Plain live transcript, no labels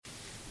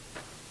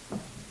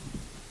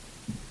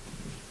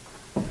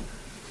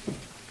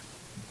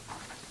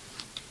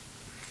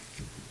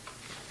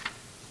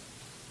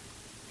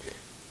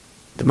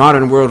The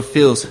modern world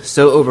feels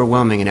so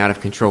overwhelming and out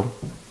of control.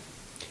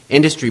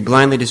 Industry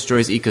blindly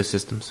destroys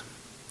ecosystems.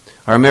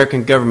 Our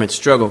American government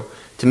struggle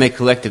to make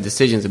collective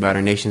decisions about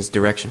our nation's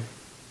direction.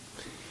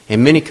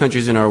 And many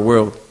countries in our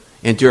world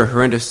endure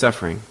horrendous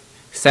suffering,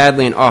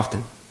 sadly and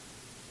often,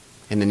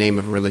 in the name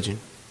of religion.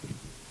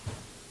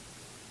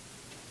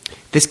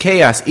 This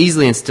chaos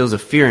easily instills a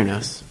fear in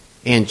us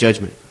and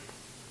judgment.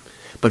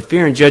 But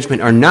fear and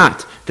judgment are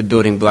not the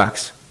building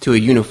blocks to a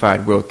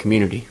unified world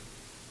community.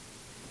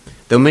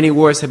 Though many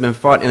wars have been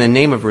fought in the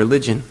name of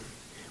religion,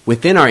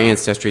 within our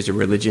ancestries of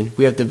religion,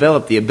 we have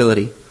developed the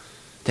ability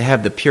to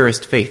have the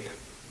purest faith.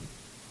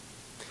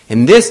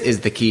 And this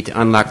is the key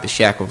to unlock the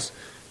shackles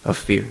of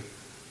fear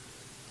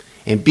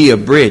and be a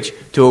bridge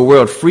to a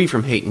world free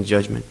from hate and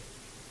judgment,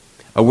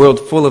 a world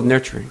full of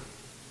nurturing,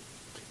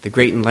 the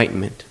great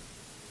enlightenment,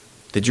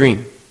 the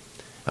dream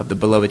of the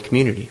beloved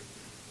community.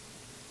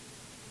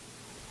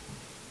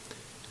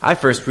 I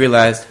first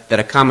realized that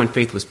a common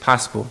faith was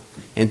possible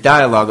in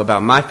dialogue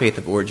about my faith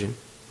of origin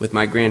with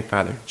my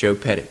grandfather, Joe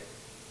Pettit.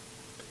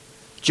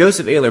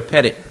 Joseph Ayler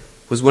Pettit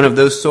was one of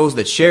those souls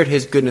that shared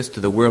his goodness to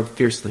the world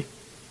fiercely.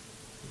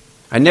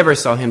 I never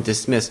saw him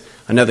dismiss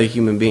another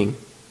human being.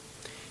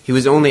 He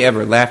was only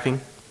ever laughing,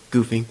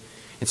 goofing,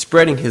 and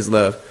spreading his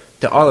love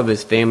to all of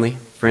his family,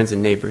 friends,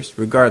 and neighbors,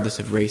 regardless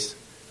of race,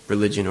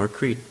 religion, or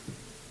creed.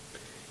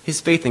 His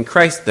faith in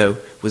Christ, though,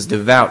 was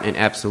devout and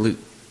absolute.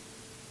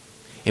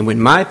 And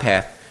when my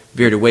path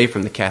veered away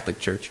from the Catholic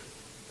Church,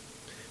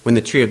 when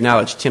the tree of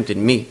knowledge tempted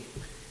me,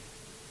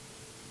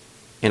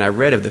 and I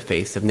read of the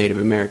faiths of Native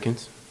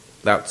Americans,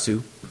 Lao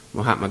Tzu,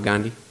 Mahatma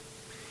Gandhi,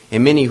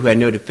 and many who had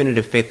no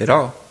definitive faith at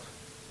all,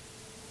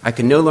 I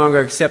could no longer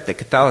accept that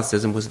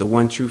Catholicism was the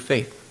one true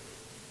faith.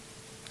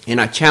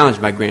 And I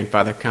challenged my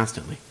grandfather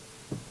constantly.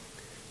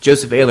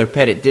 Joseph Ayler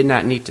Pettit did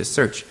not need to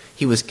search.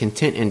 He was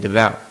content and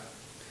devout.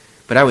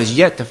 But I was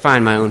yet to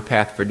find my own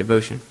path for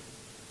devotion.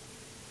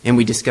 And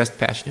we discussed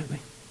passionately.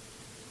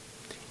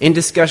 In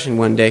discussion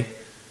one day,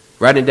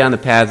 riding down the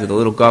paths of the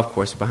little golf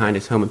course behind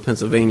his home in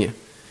Pennsylvania,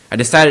 I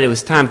decided it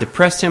was time to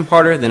press him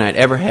harder than I'd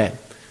ever had.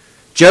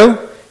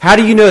 Joe, how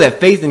do you know that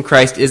faith in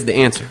Christ is the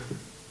answer?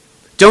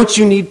 Don't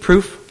you need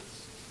proof?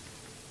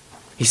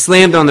 He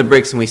slammed on the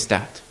brakes and we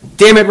stopped.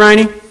 Damn it,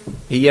 Riney,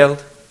 he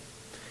yelled.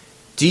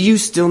 Do you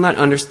still not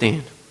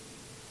understand?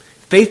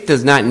 Faith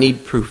does not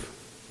need proof.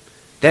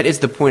 That is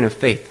the point of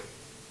faith.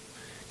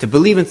 To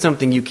believe in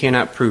something you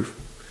cannot prove.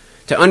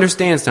 To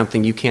understand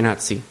something you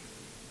cannot see.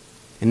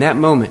 In that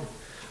moment,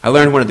 I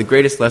learned one of the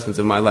greatest lessons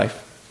of my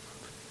life.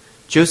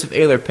 Joseph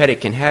Ayler Pettit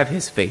can have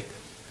his faith,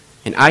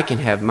 and I can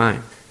have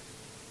mine.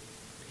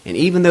 And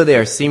even though they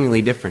are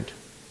seemingly different,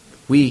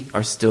 we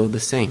are still the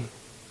same.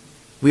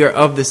 We are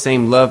of the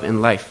same love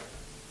and life,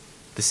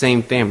 the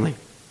same family.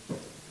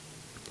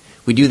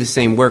 We do the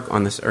same work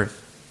on this earth.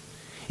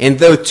 And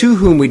though to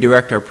whom we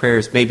direct our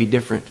prayers may be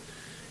different,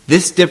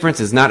 this difference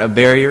is not a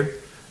barrier,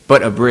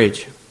 but a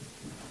bridge.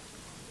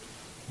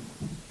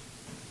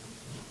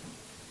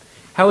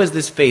 How is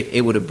this faith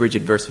able to bridge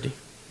adversity?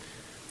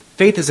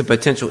 Faith is a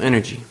potential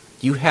energy.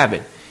 You have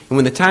it, and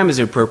when the time is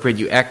appropriate,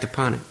 you act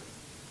upon it.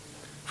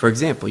 For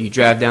example, you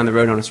drive down the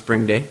road on a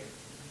spring day.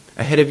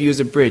 Ahead of you is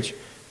a bridge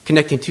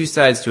connecting two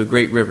sides to a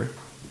great river.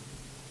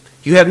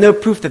 You have no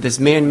proof that this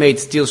man-made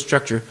steel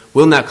structure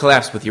will not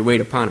collapse with your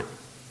weight upon it.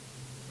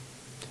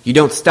 You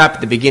don't stop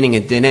at the beginning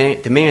and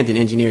demand an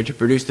engineer to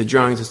produce the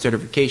drawings and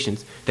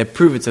certifications that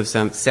prove it's of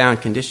some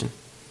sound condition.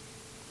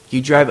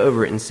 You drive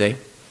over it and say,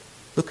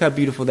 look how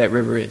beautiful that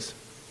river is,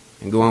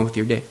 and go on with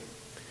your day.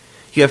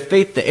 You have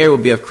faith the air will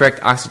be of correct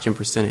oxygen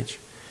percentage.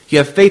 You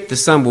have faith the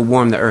sun will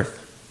warm the earth.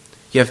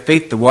 You have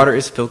faith the water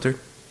is filtered.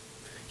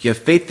 You have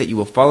faith that you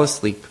will fall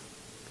asleep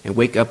and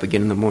wake up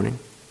again in the morning.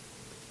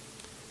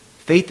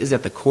 Faith is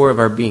at the core of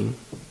our being.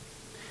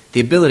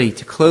 The ability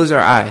to close our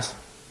eyes,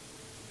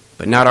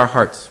 but not our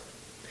hearts,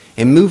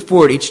 and move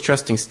forward each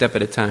trusting step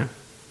at a time.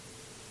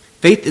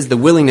 Faith is the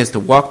willingness to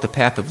walk the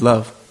path of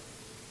love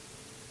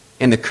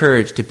and the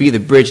courage to be the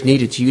bridge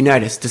needed to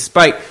unite us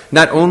despite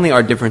not only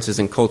our differences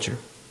in culture,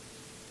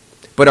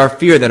 but our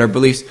fear that our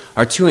beliefs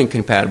are too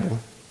incompatible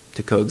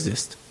to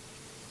coexist.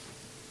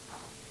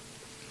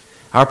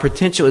 Our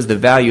potential is the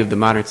value of the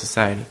modern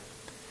society.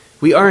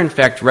 We are, in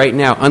fact, right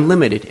now,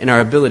 unlimited in our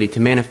ability to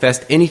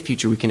manifest any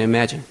future we can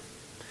imagine.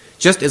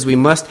 Just as we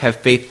must have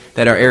faith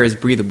that our air is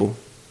breathable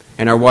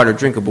and our water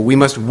drinkable, we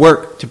must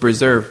work to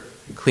preserve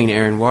clean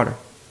air and water.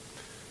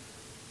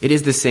 It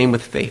is the same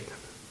with faith.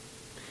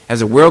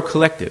 As a world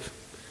collective,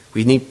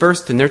 we need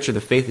first to nurture the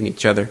faith in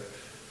each other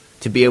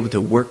to be able to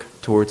work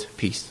towards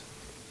peace.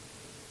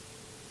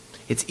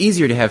 It's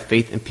easier to have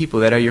faith in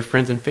people that are your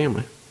friends and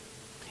family.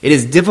 It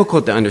is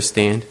difficult to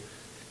understand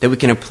that we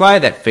can apply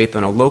that faith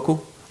on a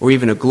local or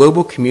even a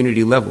global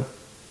community level,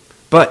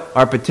 but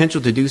our potential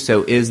to do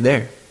so is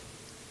there.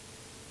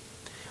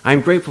 I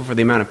am grateful for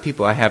the amount of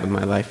people I have in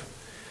my life.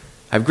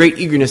 I have great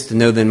eagerness to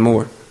know them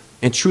more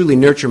and truly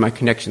nurture my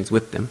connections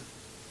with them.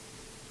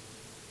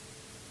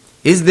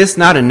 Is this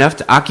not enough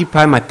to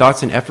occupy my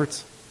thoughts and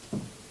efforts?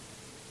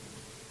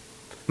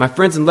 My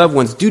friends and loved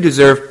ones do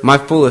deserve my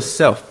fullest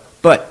self,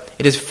 but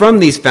it is from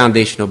these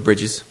foundational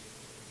bridges,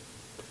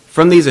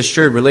 from these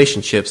assured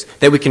relationships,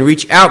 that we can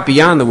reach out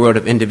beyond the world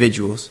of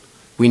individuals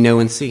we know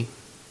and see,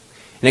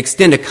 and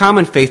extend a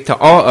common faith to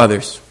all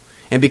others,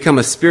 and become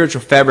a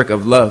spiritual fabric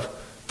of love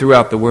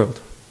throughout the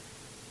world.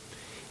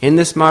 In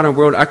this modern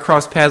world, I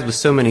cross paths with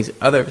so many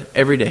others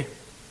every day.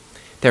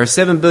 There are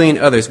 7 billion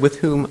others with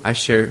whom I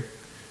share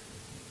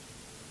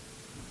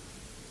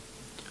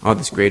all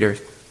this great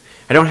earth.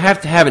 I don't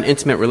have to have an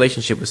intimate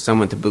relationship with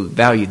someone to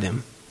value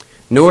them,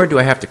 nor do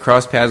I have to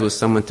cross paths with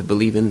someone to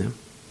believe in them.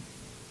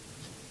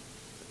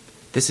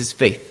 This is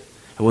faith.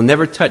 I will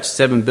never touch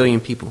 7 billion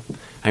people.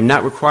 I'm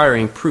not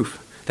requiring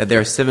proof that there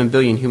are 7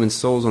 billion human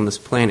souls on this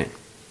planet.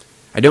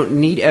 I don't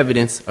need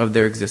evidence of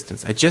their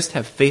existence. I just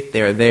have faith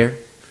they are there,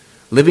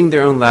 living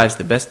their own lives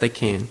the best they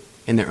can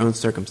in their own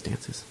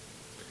circumstances.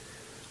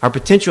 Our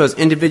potential as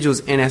individuals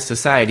and as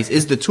societies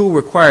is the tool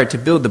required to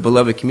build the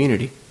beloved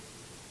community.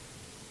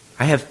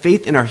 I have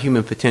faith in our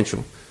human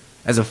potential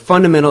as a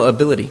fundamental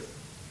ability,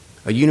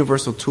 a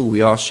universal tool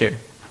we all share.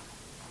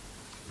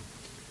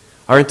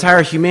 Our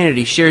entire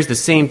humanity shares the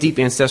same deep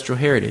ancestral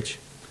heritage,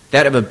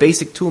 that of a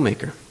basic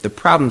toolmaker, the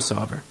problem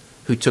solver,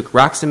 who took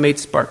rocks and made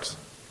sparks,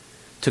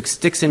 took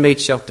sticks and made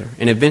shelter,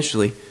 and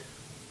eventually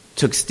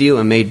took steel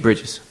and made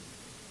bridges.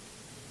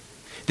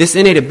 This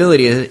innate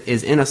ability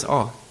is in us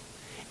all.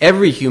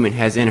 Every human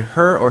has in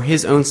her or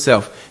his own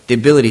self the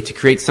ability to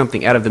create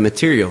something out of the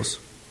materials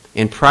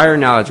and prior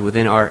knowledge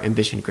within our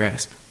ambition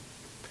grasp.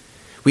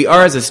 We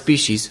are, as a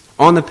species,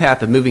 on the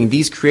path of moving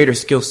these creator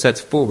skill sets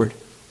forward.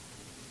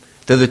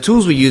 Though the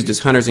tools we used as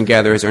hunters and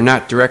gatherers are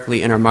not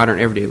directly in our modern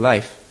everyday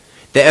life,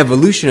 the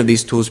evolution of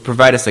these tools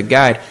provide us a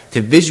guide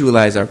to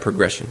visualize our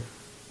progression.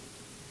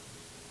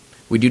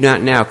 We do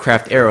not now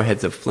craft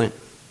arrowheads of flint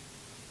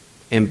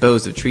and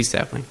bows of tree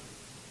sapling.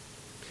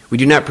 We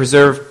do not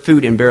preserve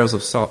food in barrels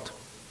of salt.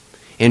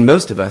 And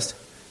most of us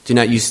do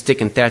not use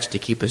stick and thatch to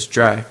keep us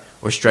dry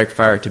or strike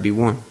fire to be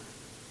warm.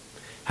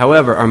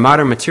 However, our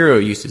modern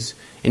material uses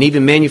and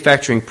even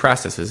manufacturing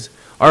processes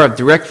are of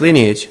direct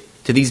lineage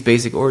to these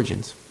basic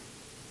origins.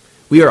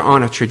 We are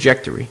on a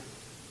trajectory.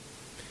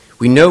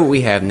 We know what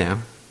we have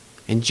now,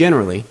 and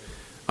generally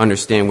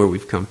understand where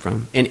we've come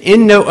from. And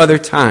in no other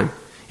time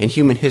in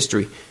human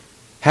history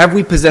have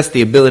we possessed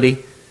the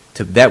ability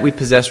that we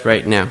possess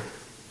right now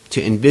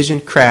to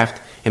envision,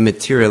 craft, and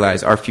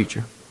materialize our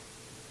future.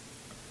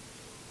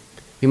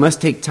 We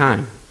must take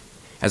time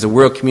as a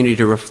world community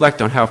to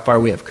reflect on how far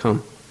we have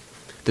come.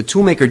 The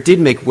toolmaker did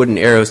make wooden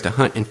arrows to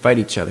hunt and fight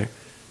each other,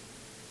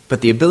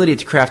 but the ability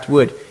to craft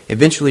wood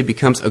eventually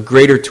becomes a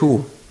greater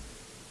tool.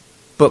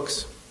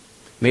 Books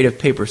made of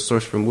paper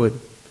sourced from wood.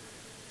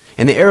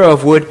 And the arrow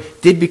of wood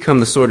did become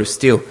the sword of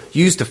steel,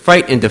 used to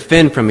fight and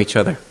defend from each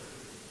other.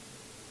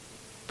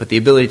 But the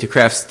ability to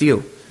craft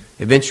steel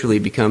eventually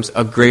becomes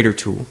a greater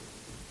tool,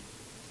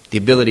 the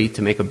ability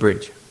to make a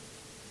bridge.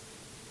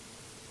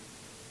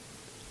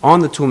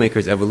 On the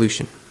toolmaker's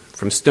evolution,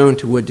 from stone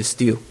to wood to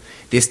steel,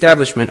 the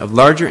establishment of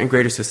larger and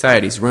greater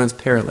societies runs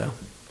parallel.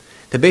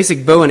 The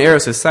basic bow and arrow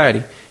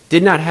society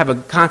did not have a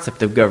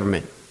concept of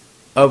government,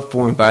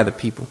 formed by the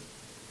people.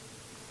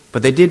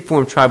 But they did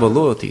form tribal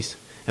loyalties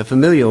and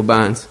familial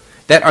bonds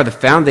that are the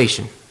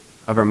foundation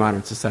of our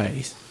modern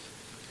societies.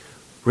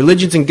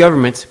 Religions and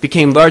governments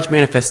became large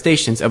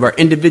manifestations of our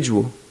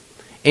individual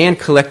and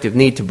collective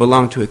need to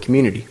belong to a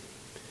community.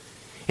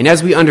 And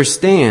as we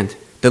understand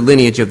the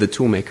lineage of the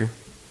toolmaker,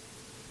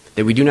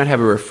 that we do not have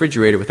a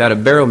refrigerator without a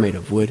barrel made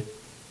of wood,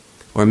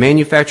 or a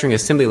manufacturing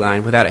assembly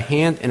line without a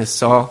hand and a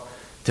saw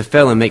to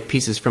fell and make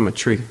pieces from a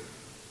tree.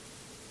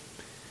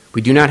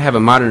 We do not have a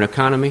modern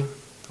economy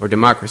or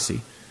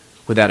democracy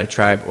without a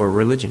tribe or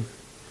religion.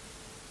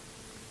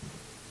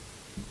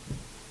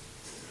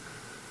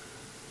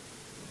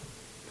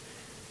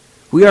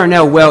 We are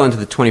now well into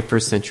the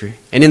 21st century,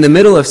 and in the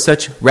middle of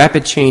such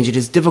rapid change, it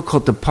is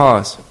difficult to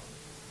pause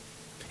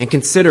and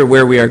consider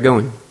where we are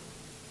going.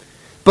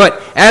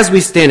 But as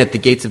we stand at the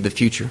gates of the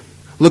future,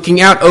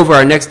 looking out over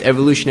our next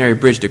evolutionary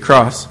bridge to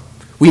cross,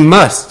 we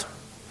must,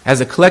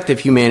 as a collective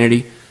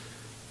humanity,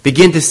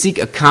 begin to seek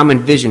a common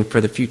vision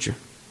for the future.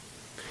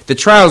 The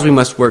trials we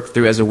must work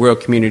through as a world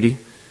community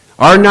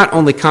are not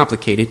only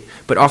complicated,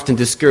 but often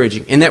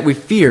discouraging, in that we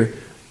fear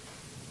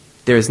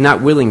there is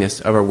not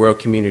willingness of our world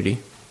community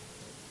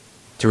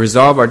to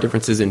resolve our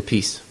differences in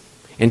peace,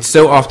 and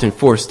so often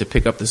forced to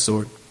pick up the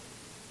sword.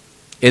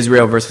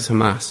 Israel versus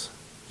Hamas,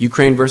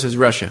 Ukraine versus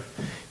Russia,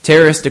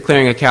 terrorists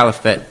declaring a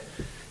caliphate,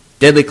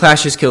 deadly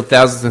clashes killed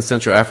thousands in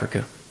Central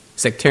Africa,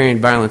 sectarian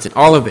violence, and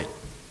all of it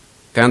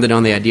founded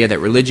on the idea that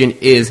religion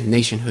is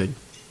nationhood.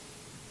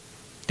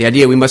 The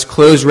idea we must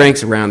close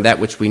ranks around that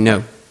which we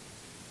know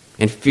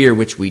and fear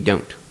which we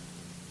don't.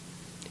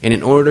 And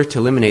in order to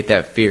eliminate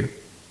that fear,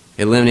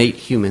 eliminate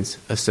humans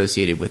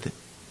associated with it.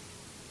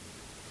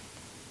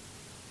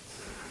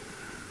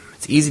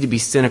 It's easy to be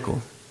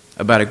cynical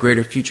about a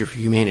greater future for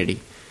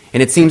humanity,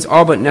 and it seems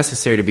all but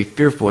necessary to be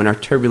fearful in our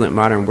turbulent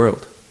modern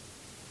world.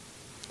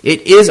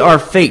 It is our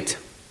fate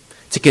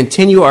to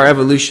continue our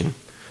evolution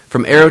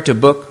from arrow to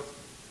book,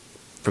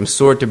 from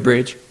sword to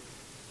bridge,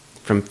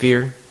 from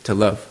fear to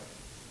love.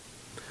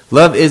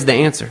 Love is the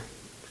answer.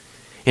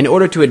 In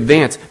order to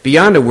advance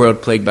beyond a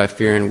world plagued by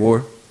fear and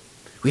war,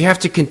 we have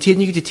to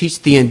continue to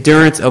teach the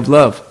endurance of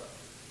love.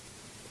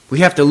 We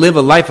have to live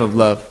a life of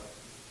love.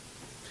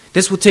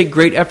 This will take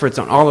great efforts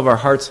on all of our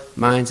hearts,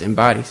 minds, and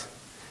bodies.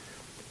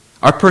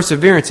 Our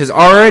perseverance has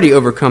already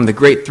overcome the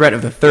great threat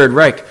of the Third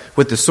Reich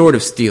with the sword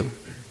of steel,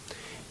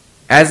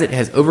 as it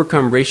has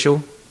overcome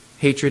racial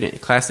hatred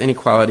and class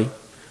inequality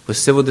with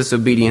civil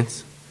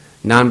disobedience,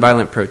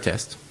 nonviolent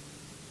protest,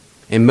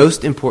 and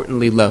most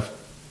importantly, love.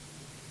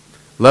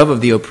 Love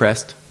of the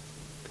oppressed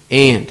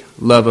and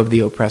love of the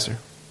oppressor.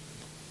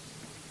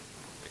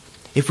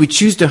 If we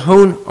choose to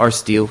hone our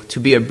steel to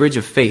be a bridge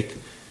of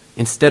faith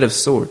instead of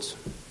swords,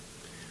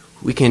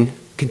 we can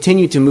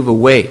continue to move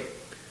away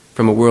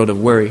from a world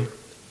of worry,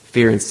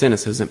 fear, and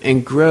cynicism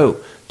and grow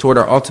toward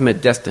our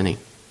ultimate destiny,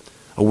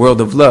 a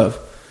world of love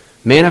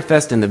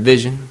manifest in the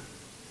vision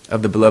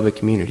of the beloved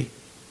community.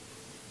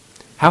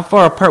 How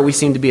far apart we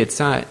seem to be at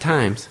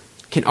times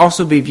can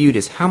also be viewed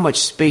as how much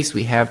space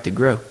we have to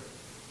grow.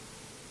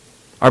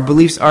 Our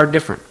beliefs are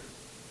different.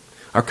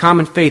 Our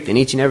common faith in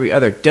each and every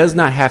other does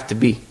not have to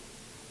be.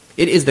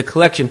 It is the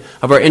collection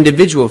of our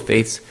individual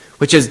faiths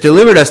which has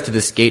delivered us to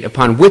this gate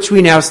upon which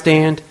we now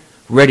stand,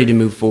 ready to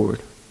move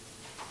forward.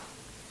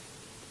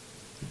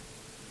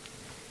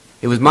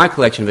 It was my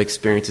collection of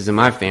experiences in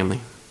my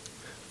family,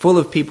 full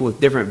of people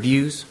with different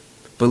views,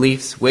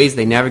 beliefs, ways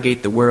they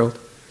navigate the world,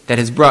 that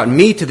has brought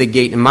me to the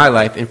gate in my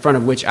life in front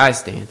of which I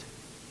stand.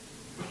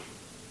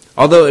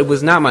 Although it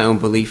was not my own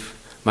belief,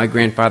 my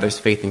grandfather's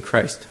faith in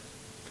Christ.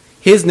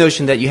 His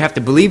notion that you have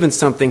to believe in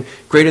something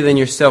greater than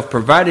yourself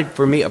provided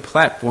for me a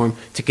platform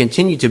to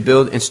continue to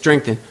build and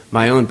strengthen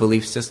my own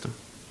belief system.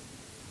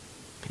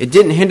 It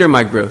didn't hinder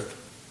my growth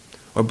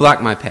or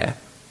block my path.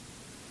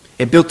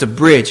 It built a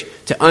bridge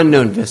to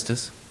unknown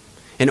vistas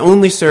and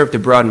only served to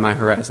broaden my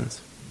horizons.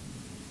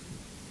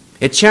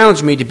 It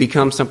challenged me to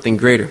become something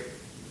greater.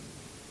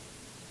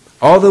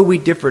 Although we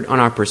differed on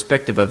our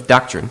perspective of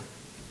doctrine,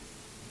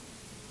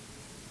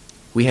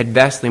 we had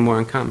vastly more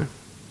in common.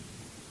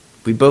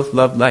 We both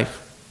loved life,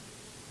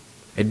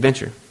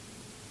 adventure,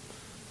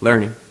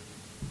 learning,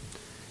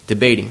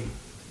 debating,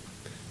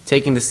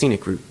 taking the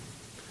scenic route,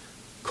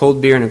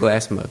 cold beer in a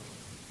glass mug.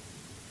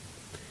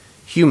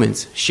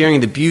 Humans sharing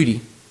the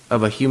beauty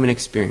of a human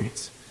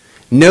experience.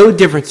 No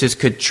differences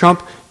could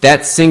trump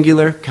that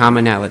singular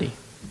commonality.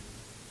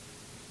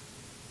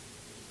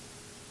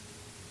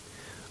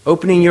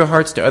 Opening your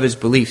hearts to others'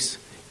 beliefs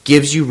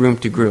gives you room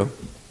to grow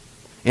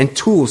and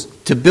tools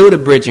to build a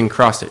bridge and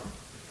cross it,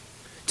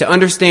 to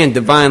understand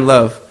divine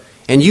love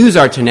and use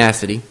our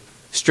tenacity,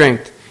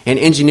 strength, and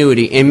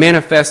ingenuity and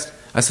manifest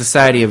a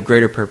society of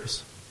greater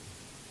purpose.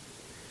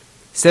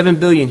 7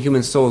 billion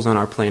human souls on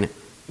our planet.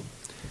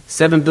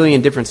 7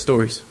 billion different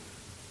stories.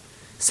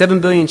 7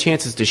 billion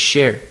chances to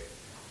share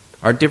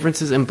our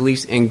differences and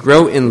beliefs and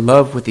grow in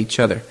love with each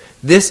other.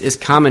 This is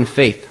common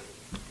faith.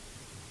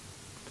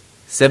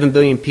 7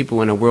 billion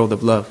people in a world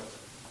of love.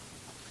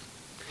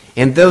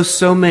 And though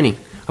so many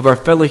of our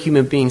fellow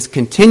human beings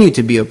continue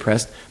to be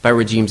oppressed by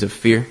regimes of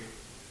fear,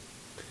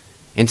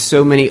 and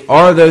so many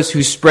are those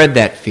who spread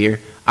that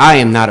fear, I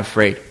am not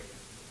afraid.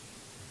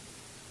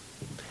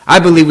 I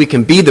believe we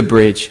can be the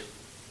bridge.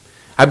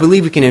 I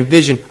believe we can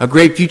envision a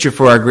great future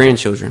for our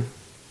grandchildren.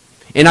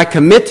 And I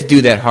commit to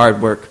do that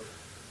hard work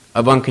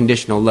of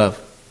unconditional love.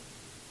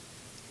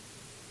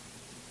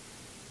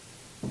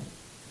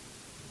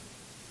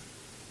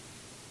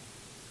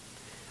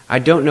 I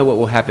don't know what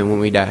will happen when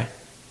we die.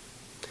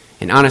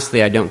 And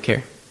honestly, I don't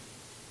care.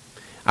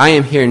 I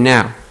am here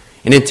now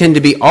and intend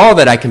to be all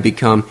that I can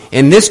become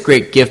in this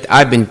great gift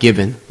I've been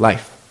given,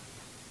 life.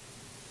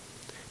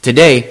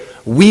 Today,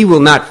 we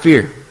will not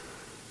fear.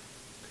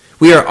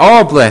 We are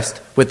all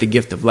blessed with the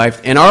gift of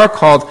life and are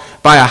called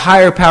by a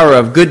higher power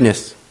of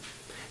goodness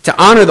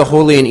to honor the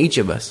holy in each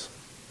of us.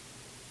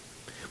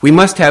 We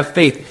must have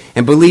faith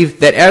and believe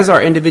that as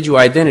our individual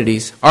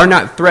identities are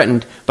not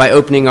threatened by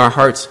opening our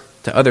hearts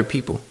to other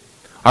people,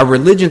 our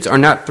religions are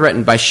not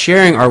threatened by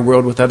sharing our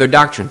world with other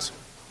doctrines.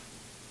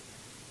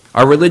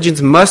 Our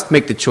religions must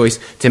make the choice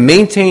to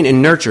maintain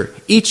and nurture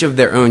each of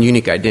their own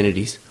unique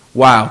identities,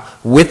 while,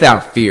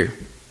 without fear,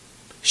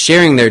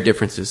 sharing their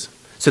differences,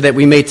 so that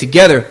we may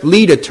together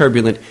lead a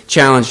turbulent,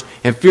 challenged,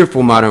 and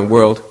fearful modern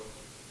world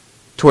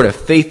toward a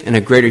faith in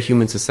a greater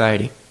human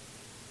society.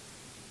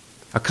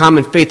 A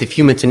common faith of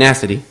human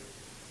tenacity.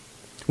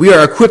 We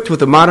are equipped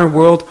with a modern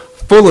world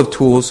full of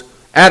tools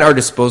at our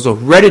disposal,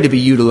 ready to be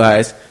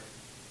utilized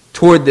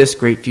toward this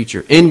great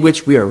future in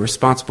which we are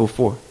responsible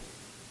for.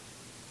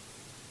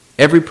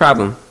 Every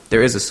problem,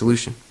 there is a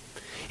solution.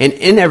 And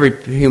in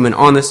every human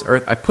on this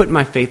earth, I put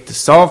my faith to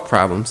solve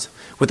problems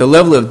with a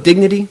level of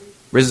dignity,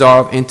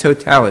 resolve, and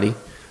totality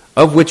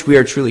of which we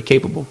are truly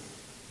capable.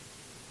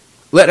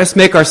 Let us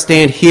make our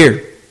stand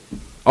here,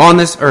 on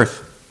this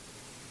earth.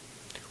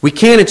 We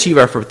can achieve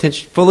our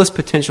fullest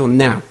potential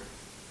now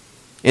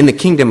in the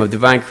kingdom of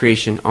divine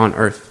creation on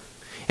earth.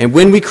 And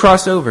when we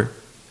cross over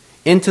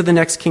into the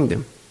next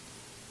kingdom,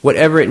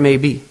 whatever it may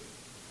be.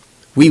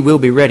 We will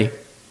be ready.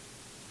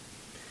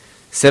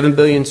 7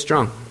 billion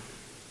strong.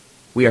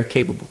 We are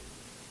capable.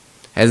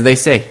 As they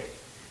say,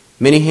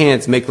 many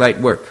hands make light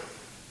work,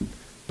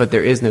 but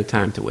there is no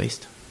time to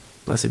waste.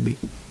 Blessed be.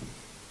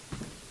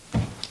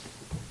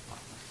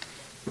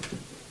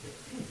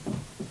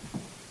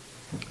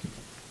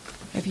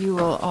 If you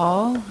will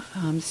all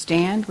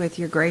stand with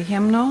your gray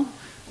hymnal,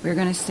 we're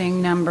going to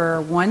sing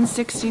number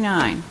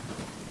 169.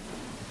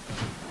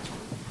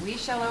 We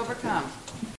shall overcome.